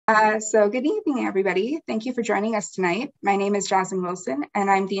So good evening, everybody. Thank you for joining us tonight. My name is Jasmine Wilson, and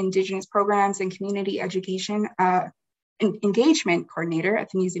I'm the Indigenous Programs and Community Education Engagement Coordinator at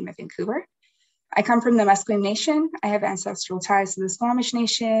the Museum of Vancouver. I come from the Musqueam Nation. I have ancestral ties to the Squamish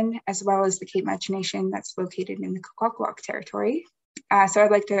Nation, as well as the Cape Much Nation that's located in the Kwakwaka'wakw territory. So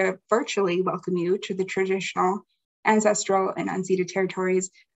I'd like to virtually welcome you to the traditional, ancestral, and unceded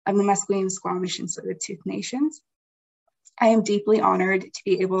territories of the Musqueam, Squamish, and Tsleil-Waututh Nations. I am deeply honored to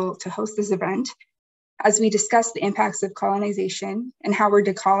be able to host this event as we discuss the impacts of colonization and how we're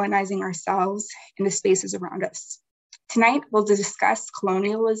decolonizing ourselves in the spaces around us. Tonight, we'll discuss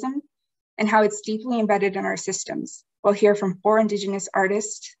colonialism and how it's deeply embedded in our systems. We'll hear from 4 Indigenous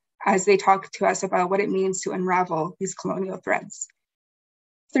artists as they talk to us about what it means to unravel these colonial threads.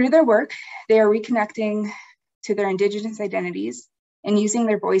 Through their work, they are reconnecting to their Indigenous identities and using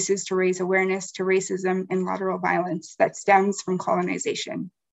their voices to raise awareness to racism and lateral violence that stems from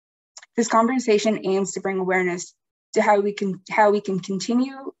colonization. This conversation aims to bring awareness to how we can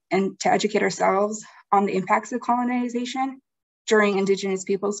continue and to educate ourselves on the impacts of colonization during Indigenous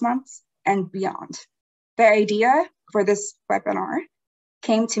Peoples Months and beyond. The idea for this webinar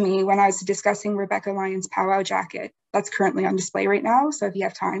came to me when I was discussing Rebecca Lyon's powwow jacket that's currently on display right now. So if you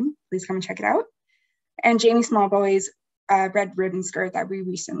have time, please come and check it out. And Jaime Smallboy's red ribbon skirt that we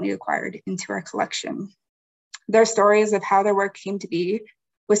recently acquired into our collection. Their stories of how their work came to be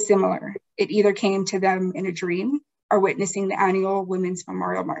was similar. It either came to them in a dream or witnessing the annual Women's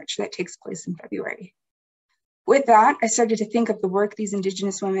Memorial March that takes place in February. With that, I started to think of the work these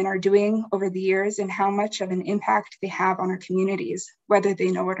Indigenous women are doing over the years and how much of an impact they have on our communities, whether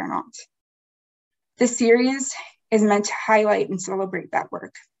they know it or not. This series is meant to highlight and celebrate that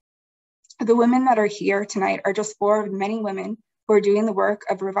work. The women that are here tonight are just 4 of many women who are doing the work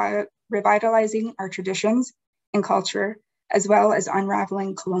of revitalizing our traditions and culture, as well as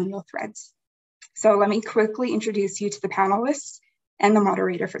unraveling colonial threads. So let me quickly introduce you to the panelists and the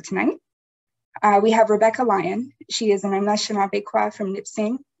moderator for tonight. We have Rebecca Lyon. She is an Anishinaabe from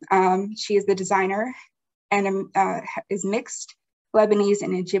Nipissing. She is the designer and is mixed Lebanese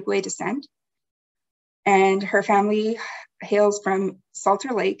and Ojibwe descent. And her family hails from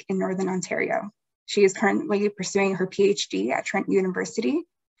Salter Lake in Northern Ontario. She is currently pursuing her PhD at Trent University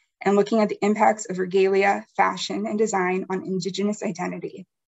and looking at the impacts of regalia, fashion, and design on Indigenous identity.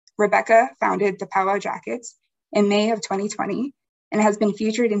 Rebecca founded the Powwow Jackets in May of 2020 and has been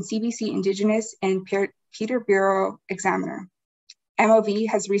featured in CBC Indigenous and Peterborough Examiner. MOV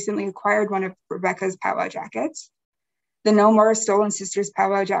has recently acquired one of Rebecca's Powwow Jackets. The No More Stolen Sisters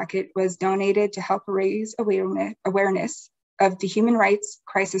Powwow jacket was donated to help raise awareness of the human rights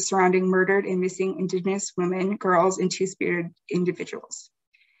crisis surrounding murdered and missing Indigenous women, girls, and Two-Spirited individuals.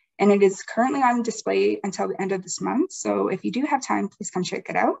 And it is currently on display until the end of this month. So if you do have time, please come check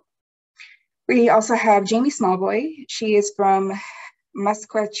it out. We also have Jaime Smallboy. She is from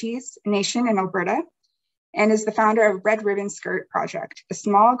Musqueam Nation in Alberta and is the founder of Red Ribbon Skirt Project, a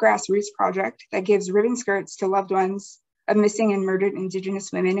small grassroots project that gives ribbon skirts to loved ones of missing and murdered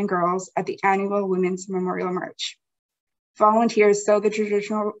Indigenous women and girls at the annual Women's Memorial March. Volunteers sew the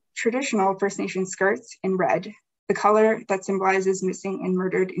traditional First Nation skirts in red, the color that symbolizes missing and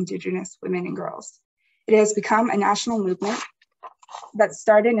murdered Indigenous women and girls. It has become a national movement that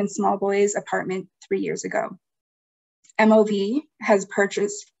started in Smallboy's apartment 3 years ago. MOV has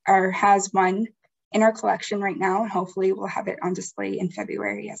purchased or has one in our collection right now, and hopefully we'll have it on display in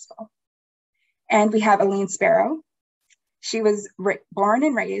February as well. And we have Aleen Sparrow. She was born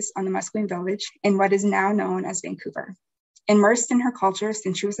and raised on the Musqueam village in what is now known as Vancouver. Immersed in her culture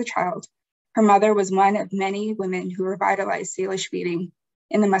since she was a child, her mother was one of many women who revitalized Salish weaving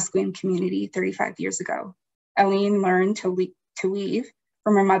in the Musqueam community 35 years ago. Aleen learned to weave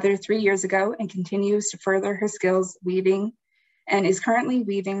from her mother 3 years ago and continues to further her skills weaving and is currently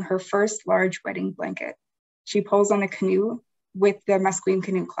weaving her first large wedding blanket. She pulls on a canoe with the Musqueam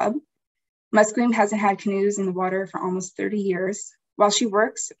Canoe Club. Musqueam hasn't had canoes in the water for almost 30 years. While she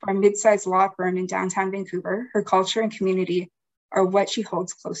works for a mid-sized law firm in downtown Vancouver, her culture and community are what she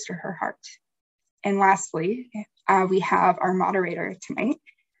holds close to her heart. And lastly, we have our moderator tonight,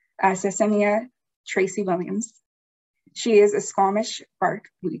 Sesemia Tracy Williams. She is a Squamish bark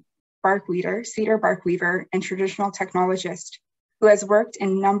weeder, cedar bark weaver, and traditional technologist who has worked in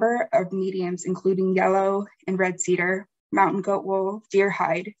a number of mediums, including yellow and red cedar, mountain goat wool, deer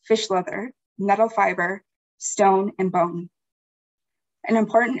hide, fish leather, nettle fiber, stone, and bone. An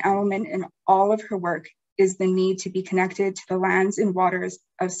important element in all of her work is the need to be connected to the lands and waters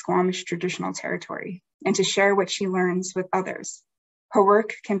of Squamish traditional territory and to share what she learns with others. Her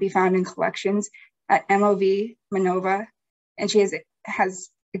work can be found in collections at MOV, Manova, and she has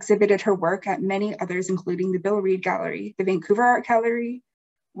exhibited her work at many others, including the Bill Reid Gallery, the Vancouver Art Gallery,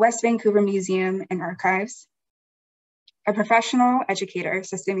 West Vancouver Museum and Archives. A professional educator,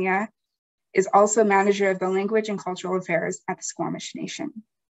 Sestimia is also manager of the Language and Cultural Affairs at the Squamish Nation.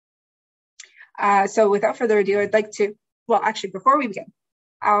 So without further ado, I'd like to, well, actually, before we begin,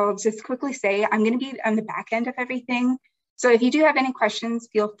 I'll just quickly say I'm going to be on the back end of everything. So if you do have any questions,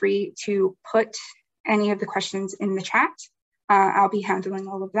 feel free to put any of the questions in the chat. I'll be handling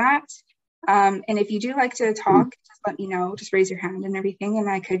all of that. And if you do like to talk, just let me know, just raise your hand and everything, and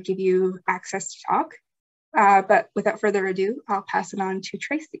I could give you access to talk. But without further ado, I'll pass it on to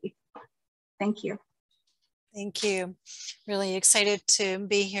Tracy. Thank you. Thank you. Really excited to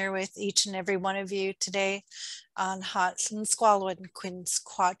be here with each and every one of you today on Hotlan Squalwyn Quin's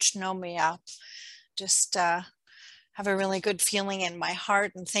Quach Nomia. Just have a really good feeling in my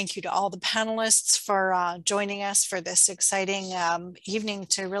heart, and thank you to all the panelists for joining us for this exciting evening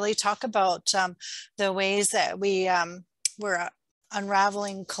to really talk about the ways that we're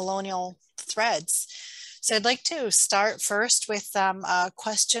unraveling colonial threads. So I'd like to start first with a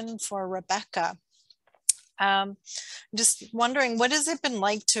question for Rebecca. Just wondering, what has it been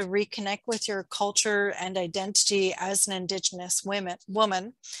like to reconnect with your culture and identity as an Indigenous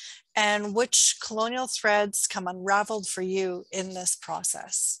woman, and which colonial threads come unraveled for you in this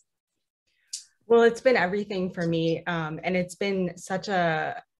process? Well, it's been everything for me, and it's been such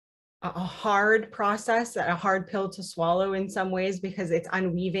a hard process, a hard pill to swallow in some ways, because it's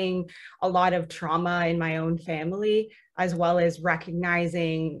unweaving a lot of trauma in my own family, as well as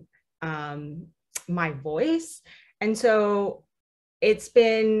recognizing my voice. And so it's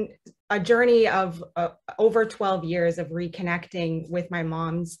been a journey of over 12 years of reconnecting with my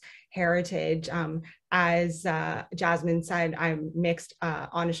mom's heritage. As Jasmine said, I'm mixed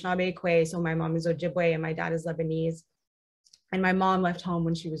Anishinaabe Kwe, so my mom is Ojibwe and my dad is Lebanese. And my mom left home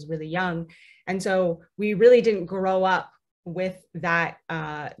when she was really young. And so we really didn't grow up with that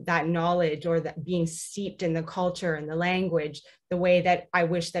knowledge, or that being steeped in the culture and the language the way that I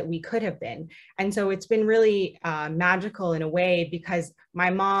wish that we could have been. And so it's been really magical in a way, because my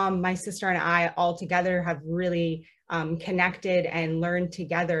mom, my sister, and I all together have really connected and learned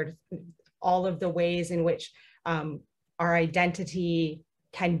together all of the ways in which our identity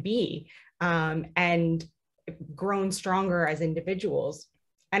can be, and grown stronger as individuals.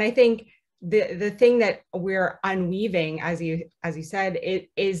 And I think the thing that we're unweaving, as you said, it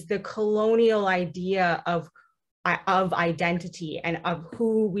is the colonial idea of identity and of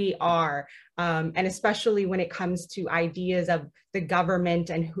who we are, and especially when it comes to ideas of the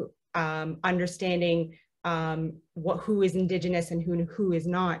government and who, understanding who is Indigenous and who is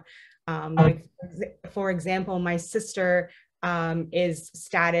not. Like, for example, my sister is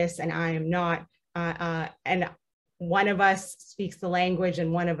status and I am not, and one of us speaks the language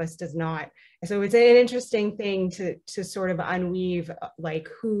and one of us does not. So it's an interesting thing to sort of unweave, like,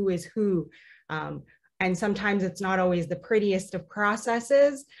 who is who. And sometimes it's not always the prettiest of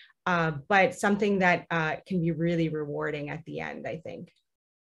processes, but something that can be really rewarding at the end, I think.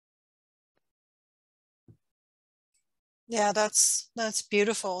 Yeah, that's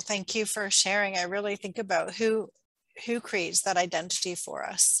beautiful. Thank you for sharing. I really think about who creates that identity for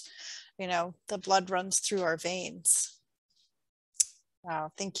us. You know, the blood runs through our veins.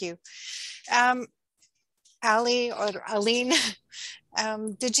 Wow, thank you. Ali or Aleen,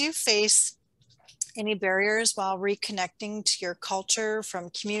 did you face any barriers while reconnecting to your culture from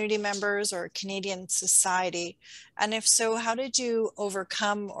community members or Canadian society? And if so, how did you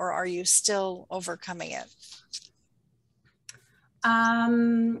overcome, or are you still overcoming it?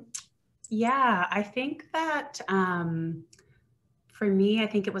 Yeah, I think that for me, I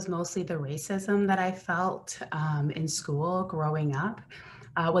think it was mostly the racism that I felt in school growing up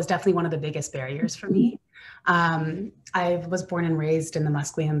was definitely one of the biggest barriers for me. I was born and raised in the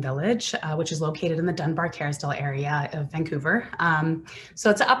Musqueam Village, which is located in the Dunbar-Carrisdale area of Vancouver.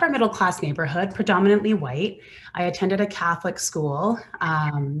 So it's an upper middle class neighborhood, predominantly white. I attended a Catholic school,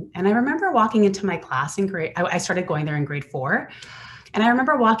 and I remember walking into my class in I started going there in grade 4. And I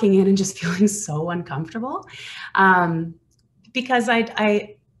remember walking in and just feeling so uncomfortable. Because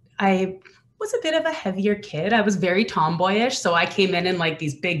I was a bit of a heavier kid. I was very tomboyish. So I came in like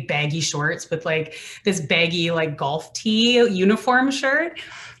these big baggy shorts with like this baggy like golf tee uniform shirt.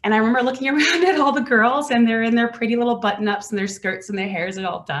 And I remember looking around at all the girls and they're in their pretty little button-ups and their skirts and their hairs are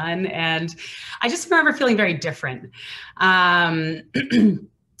all done. And I just remember feeling very different. And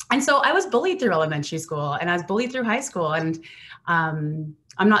so I was bullied through elementary school and I was bullied through high school. And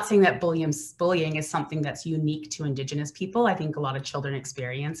I'm not saying that bullying is something that's unique to Indigenous people. I think a lot of children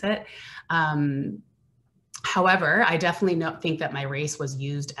experience it. However, I definitely think that my race was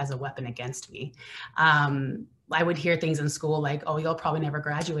used as a weapon against me. I would hear things in school like, oh, you'll probably never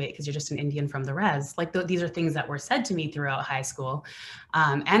graduate because you're just an Indian from the res. Like these are things that were said to me throughout high school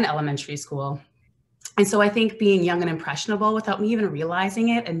and elementary school. And so I think being young and impressionable without me even realizing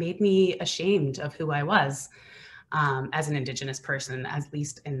it, and made me ashamed of who I was as an Indigenous person, at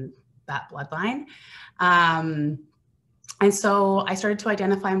least in that bloodline. And so I started to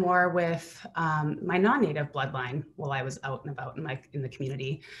identify more with my non-Native bloodline while I was out and about in the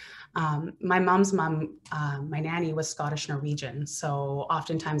community. My mom's mom, my nanny, was Scottish Norwegian. So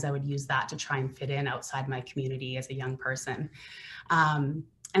oftentimes I would use that to try and fit in outside my community as a young person.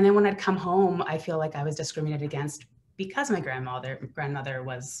 And then when I'd come home, I feel like I was discriminated against because my grandmother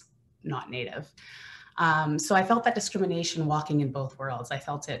was not Native. So I felt that discrimination walking in both worlds. I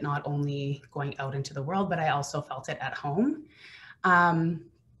felt it not only going out into the world, but I also felt it at home.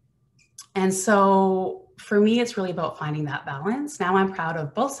 And so for me, it's really about finding that balance. Now I'm proud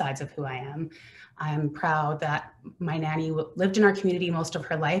of both sides of who I am. I'm proud that my nanny lived in our community most of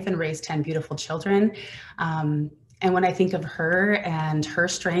her life and raised 10 beautiful children. And when I think of her and her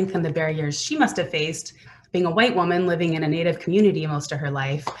strength and the barriers she must have faced being a white woman living in a Native community most of her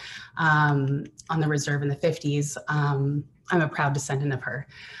life, on the reserve in the 50s, I'm a proud descendant of her.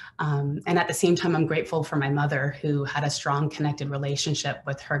 And at the same time, I'm grateful for my mother, who had a strong connected relationship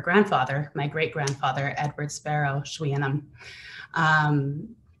with her grandfather, my great-grandfather, Edward Sparrow, Shwienam. And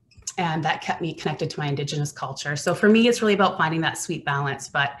that kept me connected to my Indigenous culture. So for me, it's really about finding that sweet balance.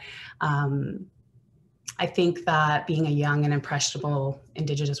 But I think that being a young and impressionable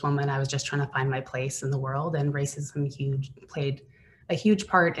Indigenous woman, I was just trying to find my place in the world, and racism played a huge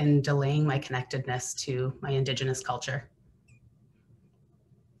part in delaying my connectedness to my Indigenous culture.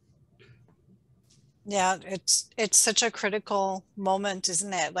 Yeah, it's such a critical moment,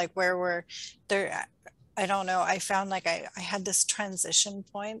 isn't it? Like where we're there, I don't know, I found like I had this transition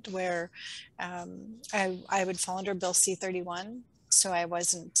point where I would fall under Bill C-31. So I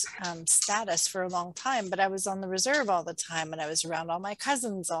wasn't status for a long time, but I was on the reserve all the time, and I was around all my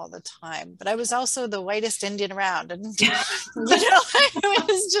cousins all the time, but I was also the whitest Indian around. And, you know, I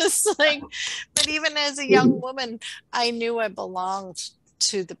was just like, but even as a young woman, I knew I belonged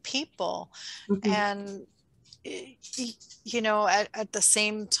to the people. Mm-hmm. And you know, at the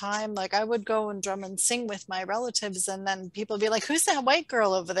same time, like I would go and drum and sing with my relatives, and then people would be like, who's that white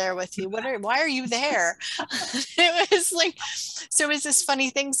girl over there with you? Why are you there? It was like, so it was this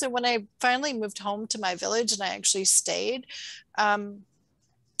funny thing. So when I finally moved home to my village and I actually stayed, I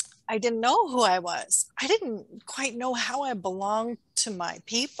didn't know who I was. I didn't quite know how I belonged to my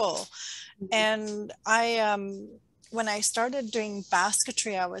people. And when I started doing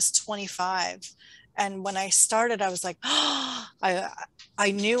basketry, I was 25. And when I started, I was like, oh,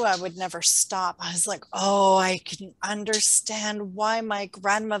 I knew I would never stop. I was like, oh, I can understand why my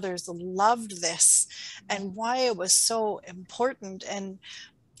grandmothers loved this and why it was so important. And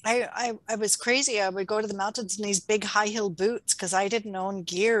I was crazy. I would go to the mountains in these big high heel boots because I didn't own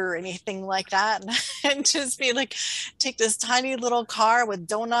gear or anything like that. And just be like, take this tiny little car with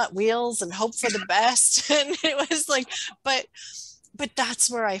donut wheels and hope for the best. And it was like, but that's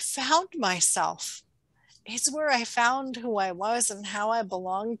where I found myself. It's where I found who I was and how I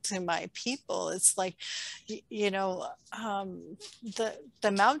belonged to my people. It's like, you know,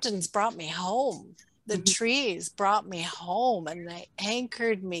 the mountains brought me home. The trees brought me home, and they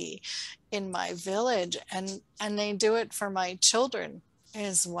anchored me in my village, and they do it for my children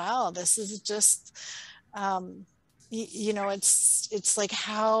as well. This is just, you know, it's like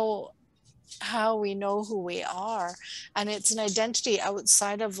how we know who we are, and it's an identity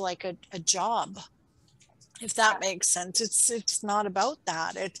outside of like a job, if that makes sense. It's not about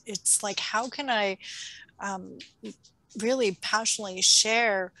that. It's like, how can I really passionately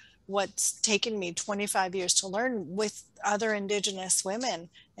share what's taken me 25 years to learn with other Indigenous women,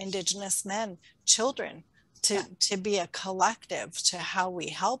 Indigenous men, children, to be a collective, to how we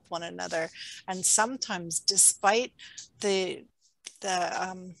help one another. And sometimes, despite the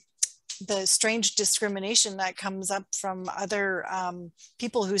strange discrimination that comes up from other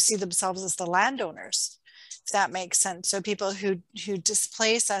people who see themselves as the landowners, if that makes sense. So people who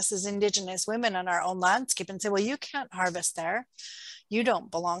displace us as Indigenous women on our own landscape and say, well, you can't harvest there. You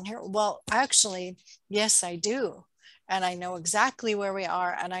don't belong here. Well, actually, yes, I do. And I know exactly where we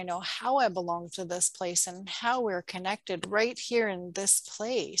are, and I know how I belong to this place and how we're connected right here in this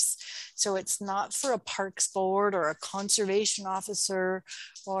place. So it's not for a parks board or a conservation officer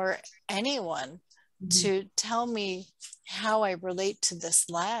or anyone to tell me how I relate to this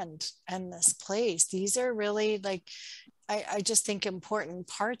land and this place. These are really like, I just think important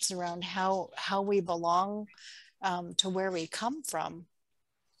parts around how we belong to where we come from.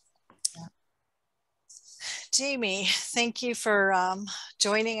 Yeah. Jaime, thank you for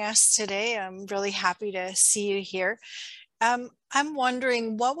joining us today. I'm really happy to see you here. I'm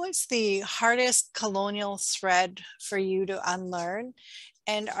wondering, what was the hardest colonial thread for you to unlearn?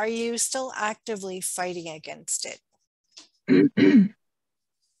 And are you still actively fighting against it?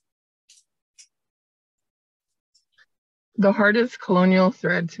 The hardest colonial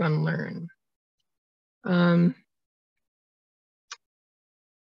thread to unlearn. I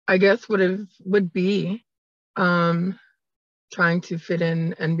guess would be trying to fit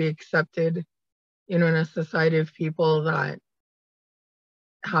in and be accepted, in a society of people that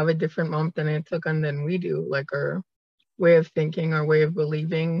have a different bump than it took on than we do, like our way of thinking, our way of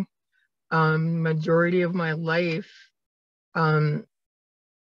believing. Majority of my life, after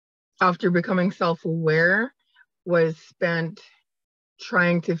becoming self-aware, was spent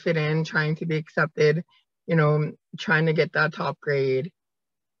trying to fit in, trying to be accepted, trying to get that top grade,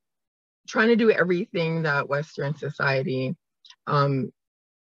 trying to do everything that Western society,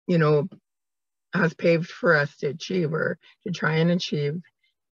 has paved for us to achieve or to try and achieve.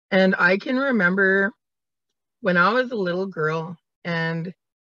 And I can remember when I was a little girl and,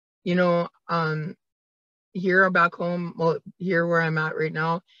 here back home, well, here where I'm at right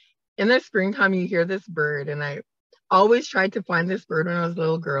now, in the springtime, you hear this bird, and I always tried to find this bird when I was a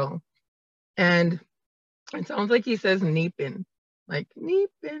little girl. And it sounds like he says neepin, like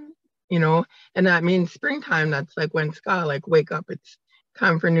neepin, and that means springtime. That's like when ska, like wake up, it's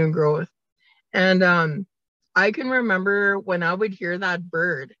time for new growth. And I can remember when I would hear that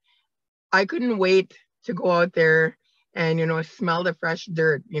bird, I couldn't wait to go out there and, smell the fresh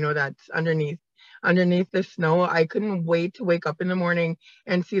dirt, that's underneath the snow. I couldn't wait to wake up in the morning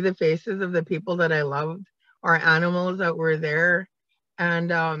and see the faces of the people that I loved, our animals that were there. And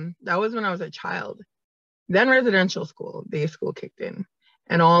that was when I was a child. Then residential school, day school kicked in,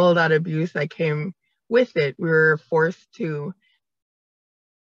 and all of that abuse that came with it. We were forced to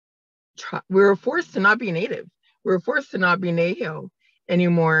not be Native. We were forced to not be Nahio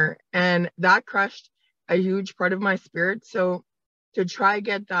anymore. And that crushed a huge part of my spirit. So to try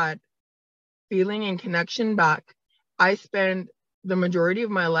get that feeling and connection back, I spent the majority of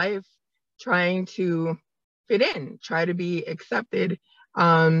my life trying to fit in, try to be accepted,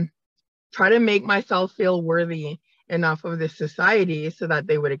 try to make myself feel worthy enough of this society so that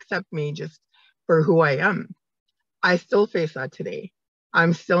they would accept me just for who I am. I still face that today.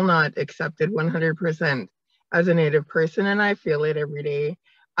 I'm still not accepted 100% as a Native person, and I feel it every day.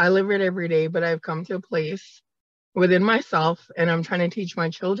 I live it every day, but I've come to a place within myself, and I'm trying to teach my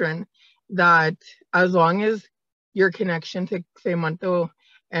children that as long as your connection to Semanto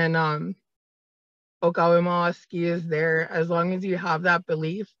and Okawemawaski is there, as long as you have that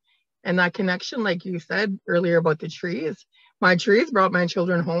belief and that connection, like you said earlier about the trees, my trees brought my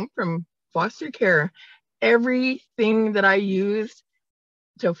children home from foster care. Everything that I used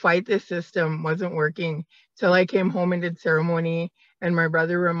to fight this system wasn't working till I came home and did ceremony, and my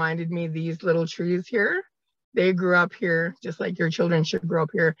brother reminded me, these little trees here, they grew up here just like your children should grow up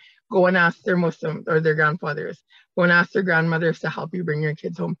here. Go and ask their Muslim or their grandfathers. Go and ask their grandmothers to help you bring your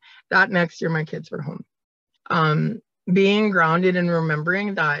kids home. That next year, my kids were home. Being grounded and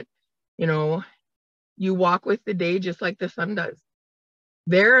remembering that, you walk with the day just like the sun does.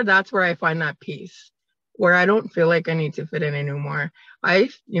 That's where I find that peace, where I don't feel like I need to fit in anymore. I,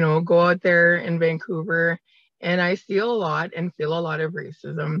 go out there in Vancouver and I see a lot and feel a lot of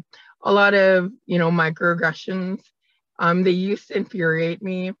racism, a lot of, microaggressions. They used to infuriate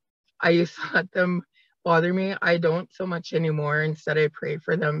me. I used to let them bother me. I don't so much anymore. Instead, I pray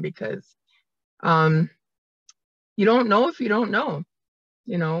for them because you don't know if you don't know.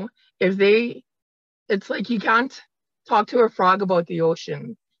 It's like you can't talk to a frog about the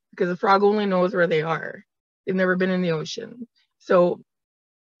ocean because the frog only knows where they are. They've never been in the ocean. So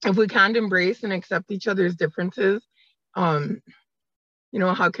if we can't embrace and accept each other's differences, how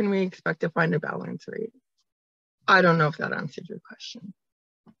can we expect to find a balance, right? I don't know if that answered your question.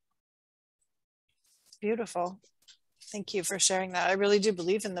 Beautiful. Thank you for sharing that. I really do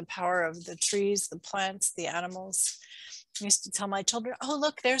believe in the power of the trees, the plants, the animals. I used to tell my children, oh,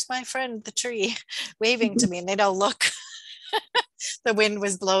 look, there's my friend, the tree, waving to me, and they'd all look. The wind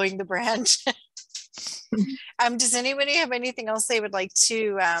was blowing the branch. Does anybody have anything else they would like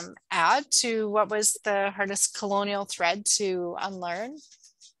to add to what was the hardest colonial thread to unlearn?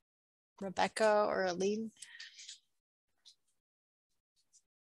 Rebecca or Aleen?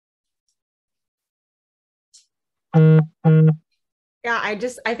 Yeah,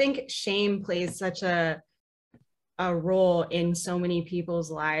 I think shame plays such a a role in so many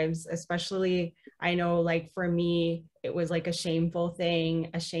people's lives, especially, I know, like for me, it was like a shameful thing,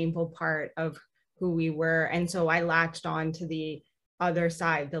 a shameful part of who we were. And so I latched on to the other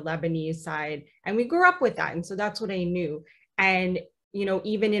side, the Lebanese side, and we grew up with that. And so that's what I knew. And, you know,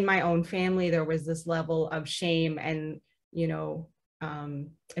 even in my own family, there was this level of shame and, you know,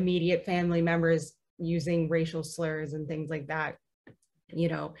 immediate family members using racial slurs and things like that, you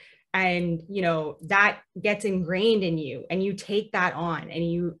know. And, you know, that gets ingrained in you and you take that on, and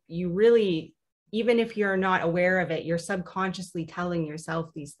you really, even if you're not aware of it, you're subconsciously telling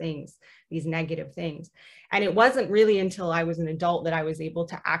yourself these things, these negative things. And it wasn't really until I was an adult that I was able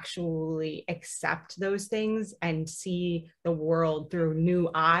to actually accept those things and see the world through new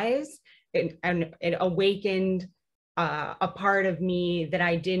eyes. And it awakened a part of me that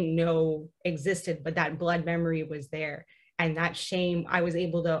I didn't know existed, but that blood memory was there. And that shame, I was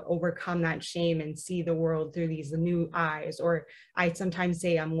able to overcome that shame and see the world through these new eyes. Or I sometimes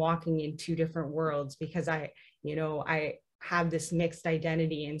say I'm walking in two different worlds, because I have this mixed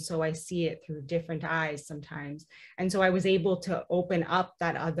identity. And so I see it through different eyes sometimes. And so I was able to open up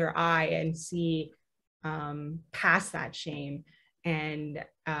that other eye and see past that shame. And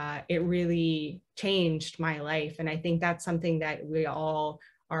it really changed my life. And I think that's something that we all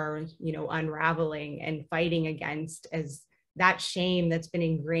are, you know, unraveling and fighting against, as that shame that's been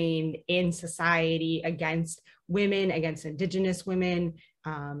ingrained in society against women, against Indigenous women,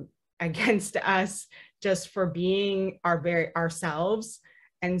 against us, just for being ourselves.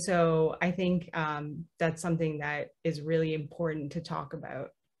 And so I think that's something that is really important to talk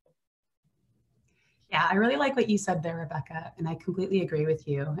about. Yeah, I really like what you said there, Rebecca, and I completely agree with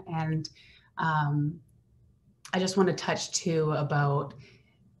you. And I just want to touch too about,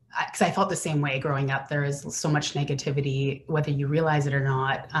 because I felt the same way growing up. There is so much negativity, whether you realize it or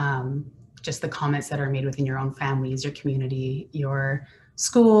not. Just the comments that are made within your own families, your community, your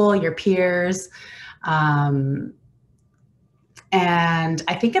school, your peers. And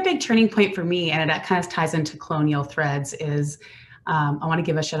I think a big turning point for me, and it kind of ties into colonial threads, is I want to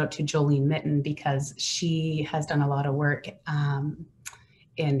give a shout out to Jolene Mitten, because she has done a lot of work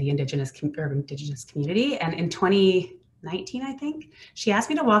in the Indigenous community. And in 2019, I think, she asked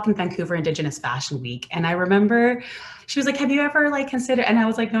me to walk in Vancouver Indigenous Fashion Week. And I remember she was like, have you ever like considered? And I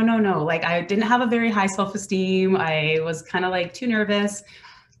was like, no. Like, I didn't have a very high self-esteem. I was kind of like too nervous.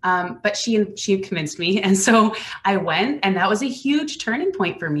 But she convinced me. And so I went, and that was a huge turning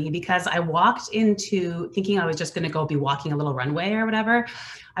point for me, because I walked into thinking I was just going to go be walking a little runway or whatever.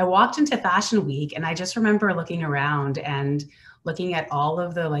 I walked into Fashion Week, and I just remember looking around and looking at all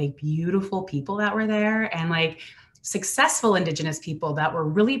of the like beautiful people that were there, and like successful Indigenous people that were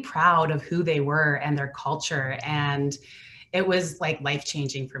really proud of who they were and their culture. And it was like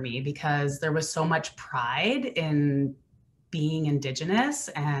life-changing for me, because there was so much pride in being Indigenous.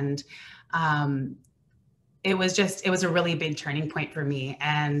 And it was a really big turning point for me.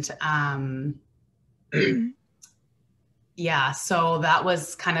 And yeah, so that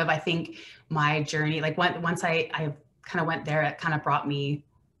was kind of, I think, my journey. Like once I kind of went there, it kind of brought me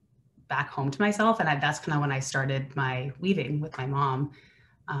back home to myself. And that's kind of when I started my weaving with my mom.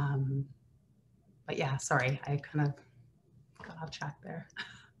 But yeah, sorry, I kind of got off track there.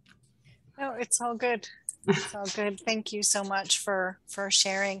 No, it's all good. It's all good. Thank you so much for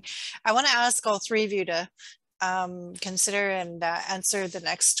sharing. I want to ask all three of you to consider and answer the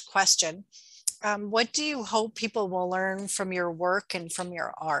next question. What do you hope people will learn from your work and from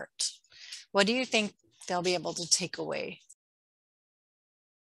your art? What do you think they'll be able to take away?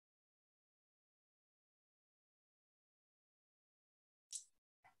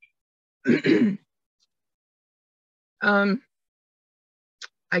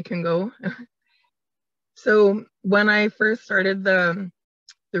 I can go. So when I first started the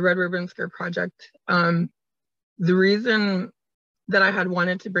Red Ribbon Skirt project, the reason that I had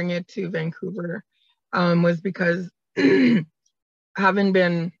wanted to bring it to Vancouver was because having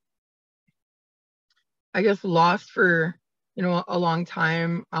been, I guess, lost for, you know, a long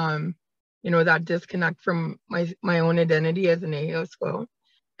time, you know, that disconnect from my own identity as an Ahiosco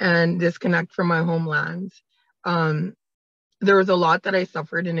and disconnect from my homeland. There was a lot that I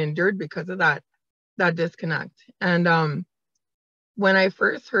suffered and endured because of that disconnect. And when I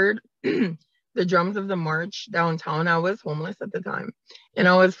first heard the drums of the march downtown, I was homeless at the time, and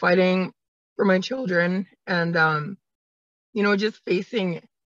I was fighting for my children, and you know, just facing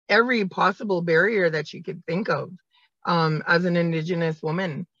every possible barrier that you could think of as an Indigenous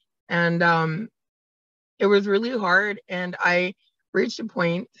woman. And it was really hard, and I reached a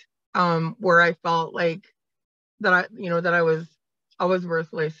point where I felt like that I was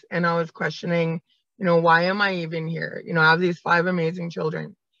worthless, and I was questioning, You know, why am I even here? You know, I have these 5 amazing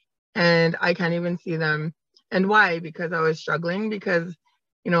children and I can't even see them. And why? Because I was struggling, because,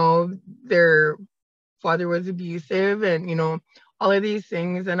 you know, their father was abusive and, you know, all of these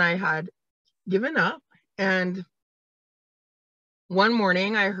things. And I had given up. And one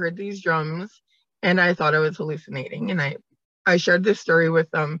morning I heard these drums and I thought I was hallucinating. And I shared this story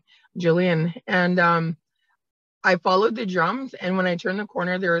with Jillian, and I followed the drums. And when I turned the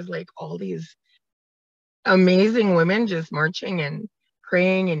corner, there was like all these amazing women just marching and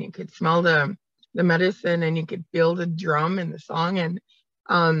praying, and you could smell the medicine and you could feel the drum and the song. And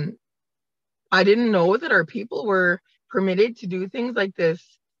I didn't know that our people were permitted to do things like this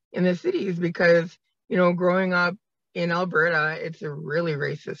in the cities, because, you know, growing up in Alberta, it's a really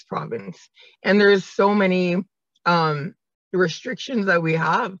racist province. And there's so many restrictions that we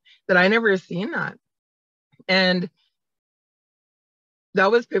have that I never seen that. And that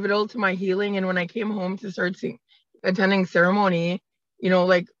was pivotal to my healing. And when I came home to start attending ceremony, you know,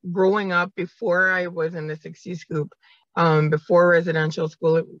 like growing up before I was in the 60 scoop, before residential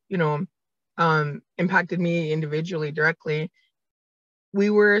school, you know, impacted me individually directly. We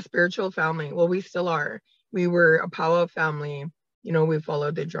were a spiritual family. Well, we still are. We were a powwow family. You know, we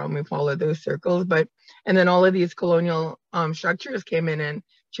followed the drum, we followed those circles, and then all of these colonial structures came in and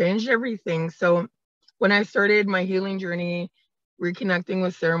changed everything. So when I started my healing journey, reconnecting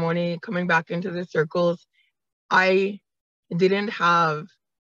with ceremony, coming back into the circles, I didn't have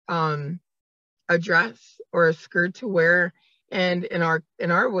a dress or a skirt to wear. And in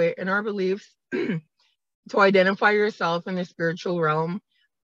our beliefs, to identify yourself in the spiritual realm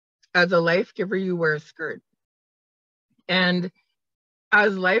as a life giver, you wear a skirt. And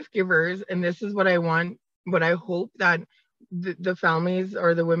as life givers, and this is what I want, what I hope that the families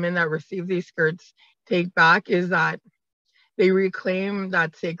or the women that receive these skirts take back, is that they reclaim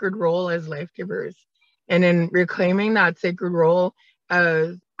that sacred role as life givers. And in reclaiming that sacred role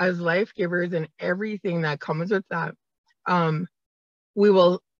as life givers and everything that comes with that, we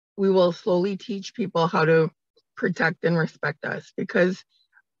will slowly teach people how to protect and respect us. Because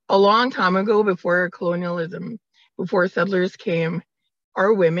a long time ago, before colonialism, before settlers came,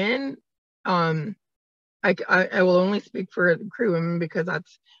 our women, I will only speak for the Cree women because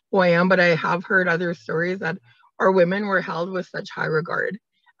that's who I am, but I have heard other stories that our women were held with such high regard.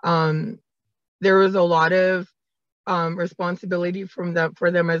 There was a lot of responsibility for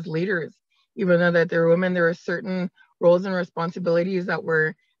them as leaders. Even though that they're women, there were certain roles and responsibilities that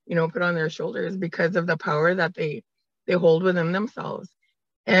were, you know, put on their shoulders because of the power that they hold within themselves.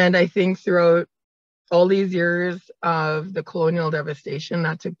 And I think throughout all these years of the colonial devastation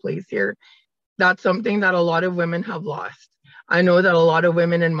that took place here, that's something that a lot of women have lost. I know that a lot of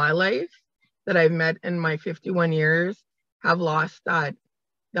women in my life that I've met in my 51 years have lost that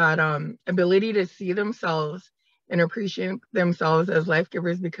ability to see themselves and appreciate themselves as life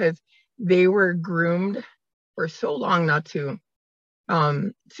givers, because they were groomed for so long not to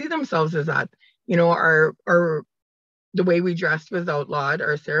see themselves as that. You know, our the way we dressed was outlawed,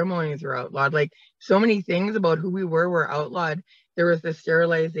 our ceremonies were outlawed, like so many things about who we were outlawed. There was the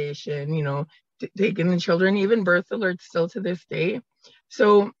sterilization, you know, taking the children, even birth alerts still to this day.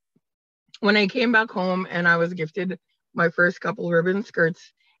 So when I came back home and I was gifted my first couple ribbon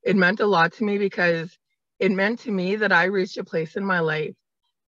skirts, it meant a lot to me, because it meant to me that I reached a place in my life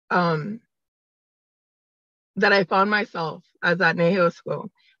that I found myself as that Nehosko,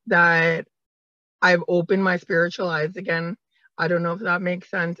 that I've opened my spiritual eyes again. I don't know if that makes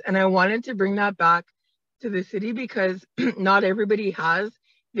sense. And I wanted to bring that back to the city, because not everybody has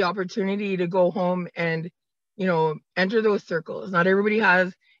the opportunity to go home and, you know, enter those circles. Not everybody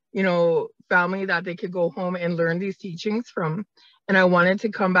has, you know, family that they could go home and learn these teachings from. And I wanted to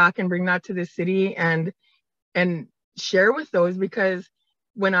come back and bring that to the city and share with those, because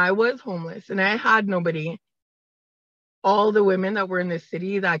when I was homeless and I had nobody, all the women that were in the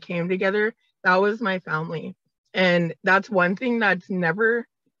city that came together, that was my family. And that's one thing that's never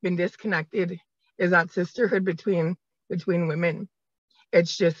been disconnected, is that sisterhood between women.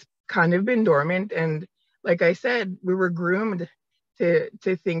 It's just kind of been dormant. And like I said, we were groomed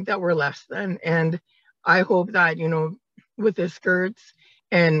to think that we're less than. And I hope that, you know, with the skirts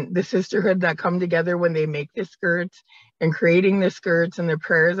and the sisterhood that come together when they make the skirts and creating the skirts and the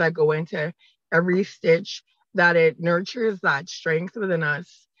prayers that go into every stitch, that it nurtures that strength within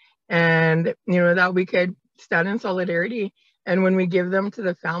us. And, you know, that we could stand in solidarity. And when we give them to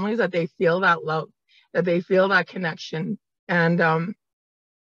the families, that they feel that love, that they feel that connection. And,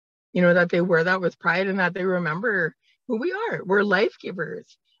 you know, that they wear that with pride, and that they remember who we are. We're life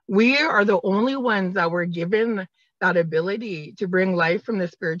givers. We are the only ones that were given that ability to bring life from the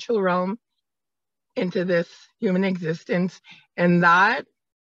spiritual realm into this human existence. And that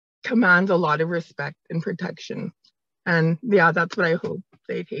commands a lot of respect and protection. And yeah, that's what I hope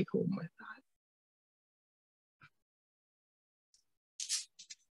they take home with that.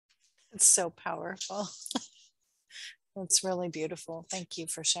 It's so powerful. It's really beautiful. Thank you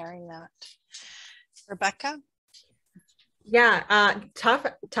for sharing that. Rebecca? Yeah, tough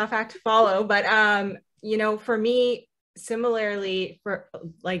act to follow, but you know, for me, similarly, for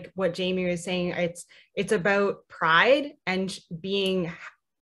like what Jaime was saying, it's about pride and being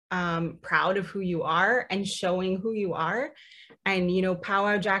proud of who you are and showing who you are. And you know,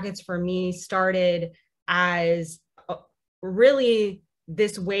 powwow jackets for me started as really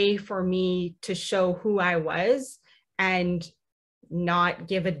this way for me to show who I was and not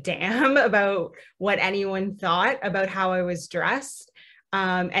give a damn about what anyone thought about how I was dressed.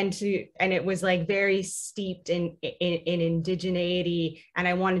 And it was like very steeped in indigeneity, and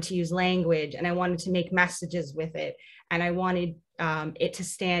I wanted to use language, and I wanted to make messages with it, and I wanted it to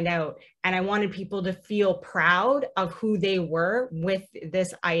stand out, and I wanted people to feel proud of who they were with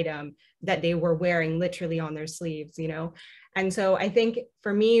this item that they were wearing literally on their sleeves, you know. And so I think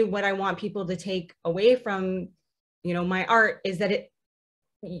for me, what I want people to take away from, you know, my art is that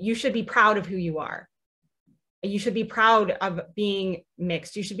you should be proud of who you are. You should be proud of being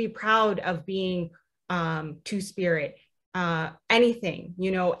mixed. You should be proud of being two-spirit, anything,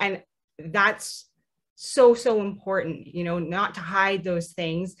 you know, and that's so important, you know, not to hide those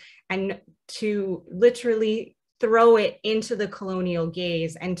things and to literally throw it into the colonial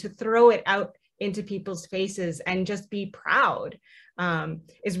gaze and to throw it out into people's faces and just be proud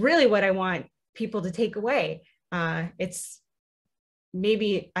is really what I want people to take away. It's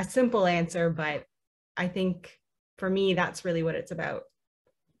maybe a simple answer, but I think for me, that's really what it's about.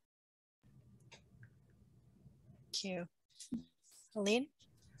 Thank you. Aleen?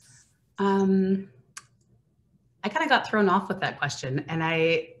 I kind of got thrown off with that question. And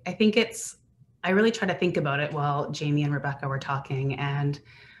I think I really try to think about it while Jaime and Rebecca were talking. And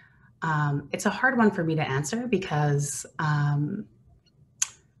it's a hard one for me to answer because I'm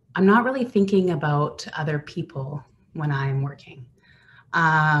not really thinking about other people when I'm working.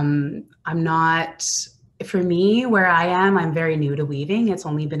 I'm not, for me, where I am, I'm very new to weaving. It's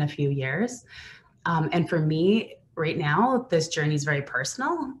only been a few years. And for me, right now, this journey is very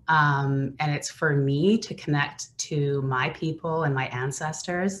personal. And it's for me to connect to my people and my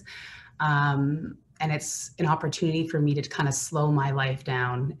ancestors. And it's an opportunity for me to kind of slow my life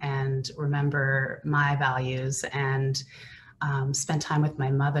down and remember my values and spend time with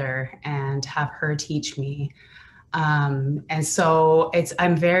my mother and have her teach me. And so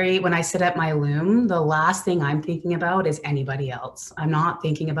when I sit at my loom, the last thing I'm thinking about is anybody else. I'm not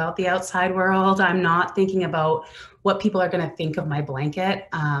thinking about the outside world. I'm not thinking about what people are going to think of my blanket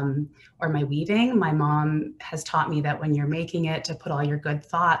or my weaving. My mom has taught me that when you're making it, to put all your good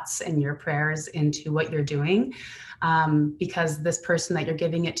thoughts and your prayers into what you're doing, because this person that you're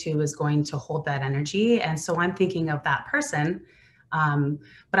giving it to is going to hold that energy. And so I'm thinking of that person.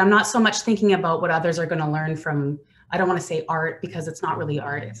 But I'm not so much thinking about what others are going to learn from, I don't want to say art because it's not really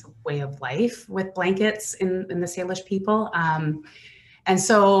art, it's a way of life with blankets in the Salish people. And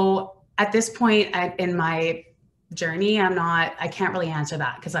so at this point in my journey, I can't really answer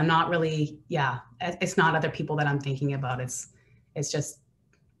that because I'm not really, it's not other people that I'm thinking about. It's just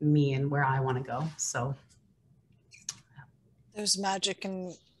me and where I want to go. So. There's magic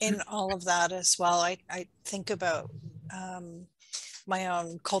in all of that as well. I think about my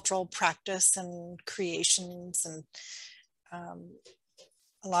own cultural practice and creations, and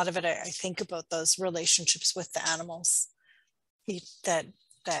a lot of it, I think about those relationships with the animals that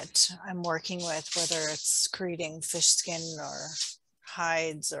I'm working with, whether it's creating fish skin or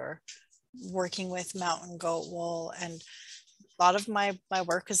hides or working with mountain goat wool. And a lot of my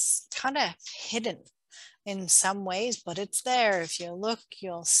work is kind of hidden in some ways, but it's there. If you look,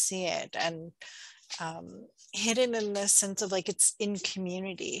 you'll see it. And hidden in the sense of like it's in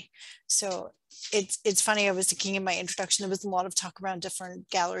community. So it's funny, I was thinking in my introduction, there was a lot of talk around different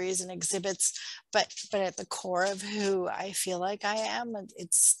galleries and exhibits, but at the core of who I feel like I am,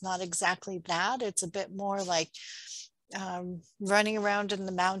 it's not exactly that. It's a bit more like running around in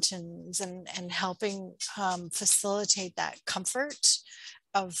the mountains and helping facilitate that comfort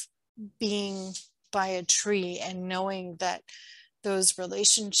of being by a tree and knowing that those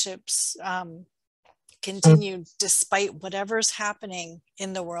relationships continue despite whatever's happening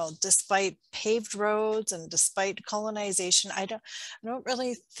in the world, despite paved roads and despite colonization. I don't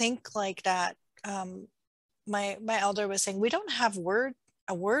really think like that. My elder was saying we don't have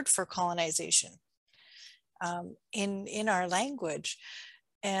a word for colonization in our language,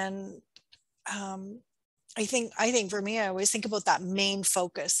 and I think for me, I always think about that main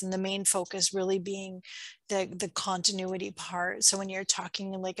focus, and the main focus really being the continuity part. So when you're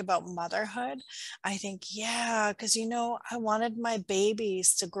talking like about motherhood, I think, yeah, because, you know, I wanted my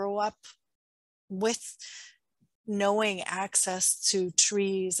babies to grow up with knowing access to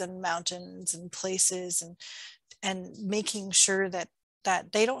trees and mountains and places, and making sure that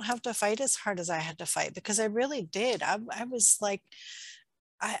they don't have to fight as hard as I had to fight, because I really did. I was like,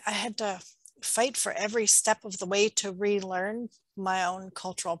 I had to fight for every step of the way to relearn my own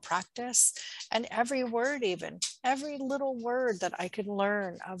cultural practice, and every word, even every little word that I could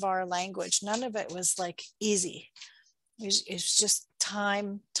learn of our language. None of it was like easy. It's just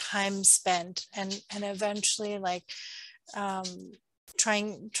time spent, and eventually like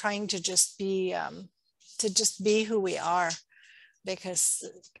trying to just be who we are, because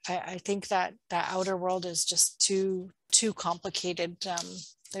I think that the outer world is just too complicated.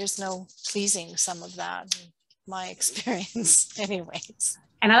 There's no pleasing some of that, in my experience anyways.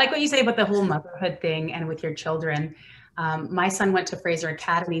 And I like what you say about the whole motherhood thing and with your children. My son went to Fraser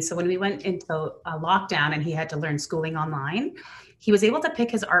Academy. So when we went into a lockdown and he had to learn schooling online, he was able to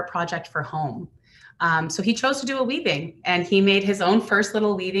pick his art project for home. So he chose to do a weaving, and he made his own first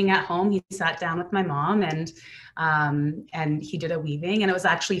little weaving at home. He sat down with my mom and he did a weaving, and it was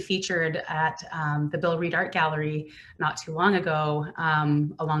actually featured at the Bill Reed Art Gallery not too long ago,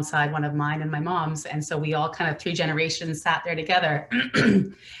 alongside one of mine and my mom's. And so we all kind of 3 generations sat there together.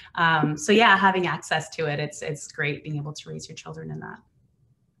 So yeah, having access to it, it's great being able to raise your children in that.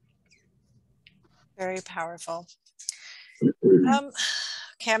 Very powerful.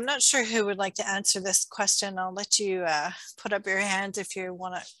 Okay, I'm not sure who would like to answer this question. I'll let you put up your hand if you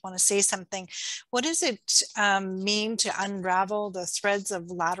want to say something. What does it mean to unravel the threads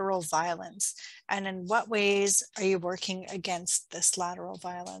of lateral violence? And in what ways are you working against this lateral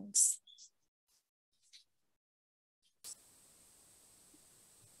violence?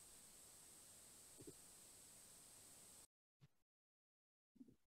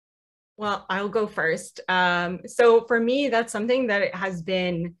 Well, I'll go first. So for me, that's something that has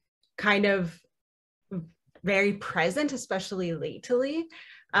been kind of very present, especially lately.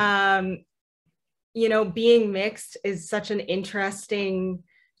 You know, being mixed is such an interesting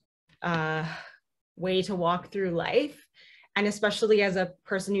way to walk through life. And especially as a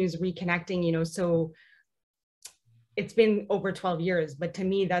person who's reconnecting, you know, so it's been over 12 years, but to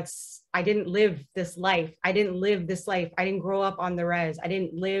me, I didn't live this life. I didn't grow up on the res. I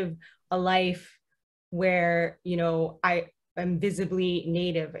didn't live a life where, you know, I am visibly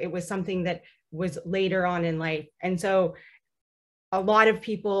Native. It was something that was later on in life. And so a lot of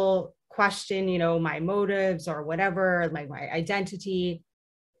people question, you know, my motives or whatever, like my identity.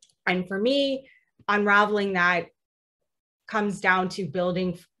 And for me, unraveling that comes down to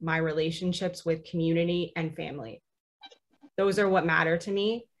building my relationships with community and family. Those are what matter to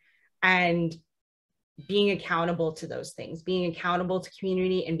me. And being accountable to those things, being accountable to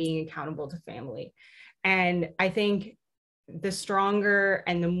community and being accountable to family. And I think the stronger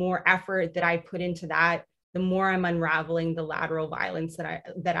and the more effort that I put into that, the more I'm unraveling the lateral violence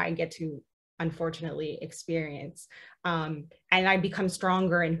that I get to unfortunately experience. And I become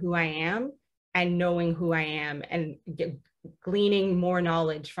stronger in who I am and knowing who I am, and gleaning more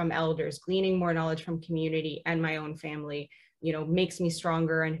knowledge from elders, gleaning more knowledge from community and my own family, you know, makes me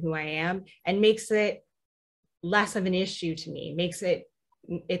stronger in who I am and makes it less of an issue to me,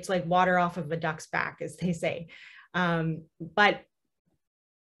 it's like water off of a duck's back, as they say. But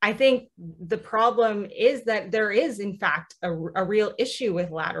I think the problem is that there is, in fact, a real issue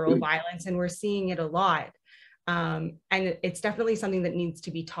with lateral violence, and we're seeing it a lot. And it's definitely something that needs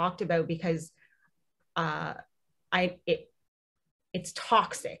to be talked about, because it's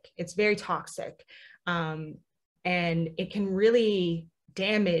toxic. It's very toxic. And it can really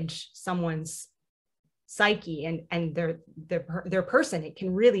damage someone's psyche and their person. It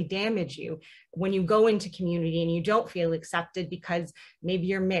can really damage you when you go into community and you don't feel accepted because maybe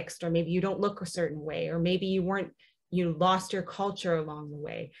you're mixed, or maybe you don't look a certain way, or maybe you lost your culture along the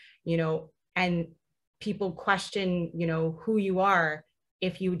way, you know, and people question, you know, who you are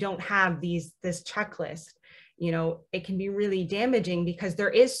if you don't have this checklist. You know, it can be really damaging because there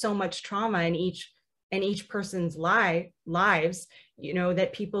is so much trauma in each person's lives, you know,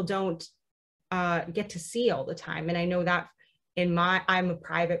 that people don't get to see all the time. And I know that I'm a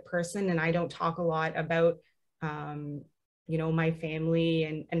private person and I don't talk a lot about, you know, my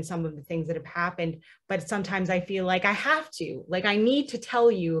family and some of the things that have happened, but sometimes I feel like I have to, like, I need to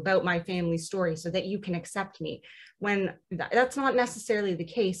tell you about my family story so that you can accept me, when that's not necessarily the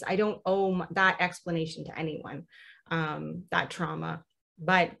case. I don't owe that explanation to anyone, that trauma.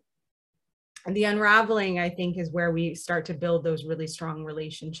 But the unraveling, I think, is where we start to build those really strong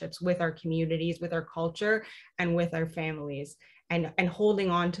relationships with our communities, with our culture, and with our families, and holding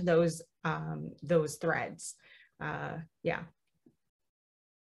on to those threads. Yeah.